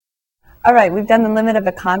All right, we've done the limit of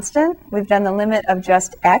a constant. We've done the limit of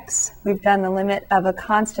just x. We've done the limit of a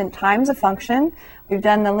constant times a function. We've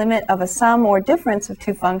done the limit of a sum or difference of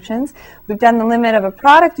two functions. We've done the limit of a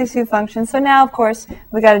product of two functions. So now, of course,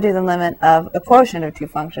 we've got to do the limit of a quotient of two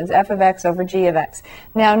functions, f of x over g of x.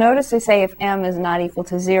 Now, notice they say if m is not equal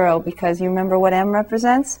to 0, because you remember what m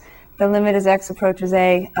represents? The limit as x approaches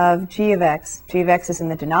a of g of x. G of x is in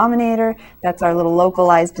the denominator. That's our little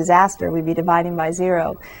localized disaster. We'd be dividing by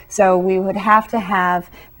 0. So we would have to have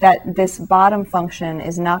that this bottom function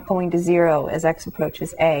is not going to 0 as x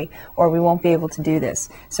approaches a, or we won't be able to do this.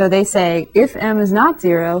 So they say if m is not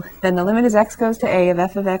 0, then the limit as x goes to a of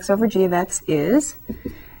f of x over g of x is,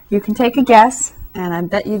 you can take a guess, and I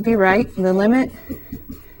bet you'd be right, the limit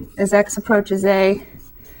as x approaches a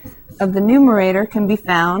of the numerator can be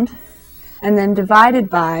found and then divided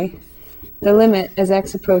by the limit as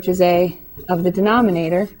x approaches a of the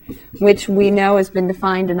denominator, which we know has been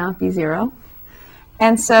defined to not be 0.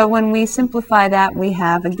 And so when we simplify that, we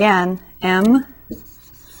have, again, m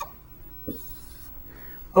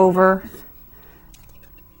over,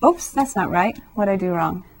 oops, that's not right. What did I do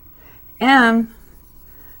wrong? M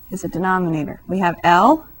is a denominator. We have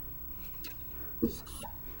L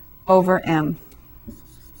over m.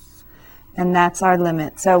 And that's our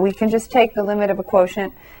limit. So we can just take the limit of a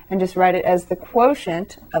quotient and just write it as the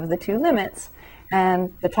quotient of the two limits.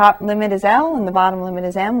 And the top limit is L and the bottom limit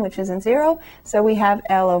is m, which isn't 0. So we have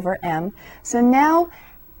L over m. So now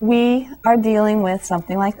we are dealing with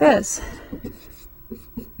something like this.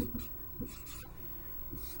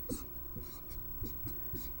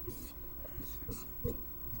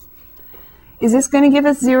 Is this going to give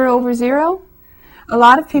us 0 over 0? A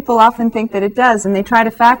lot of people often think that it does, and they try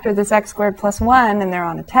to factor this x squared plus 1, and they're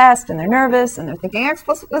on a test, and they're nervous, and they're thinking x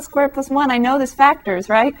squared plus 1, I know this factors,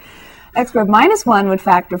 right? X squared minus 1 would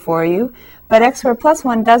factor for you, but x squared plus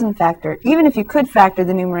 1 doesn't factor. Even if you could factor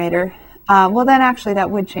the numerator, well, then actually that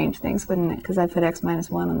would change things, wouldn't it? Because I put x minus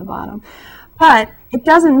 1 on the bottom. But it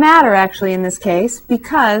doesn't matter, actually, in this case,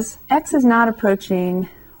 because x is not approaching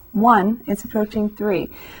 1, it's approaching 3.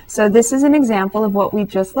 So this is an example of what we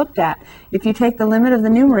just looked at. If you take the limit of the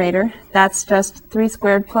numerator, that's just 3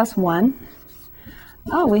 squared plus 1.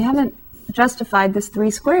 Oh, we haven't justified this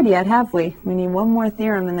 3 squared yet, have we? We need one more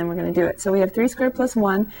theorem and then we're going to do it. So we have 3 squared plus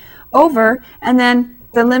 1 over, and then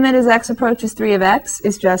the limit as x approaches 3 of x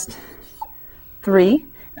is just 3.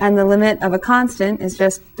 And the limit of a constant is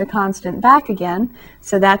just the constant back again.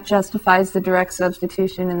 So that justifies the direct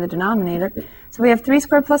substitution in the denominator. So we have 3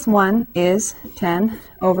 squared plus 1 is 10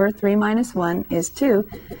 over 3 minus 1 is 2.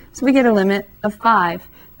 So we get a limit of 5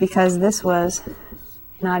 because this was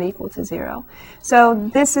not equal to 0. So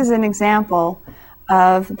this is an example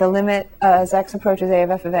of the limit as x approaches a of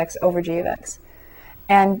f of x over g of x.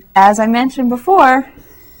 And as I mentioned before,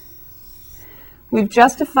 we've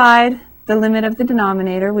justified the limit of the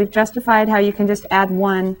denominator. We've justified how you can just add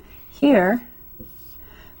 1 here,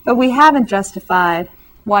 but we haven't justified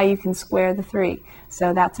why you can square the 3.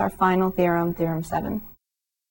 So that's our final theorem, Theorem 7.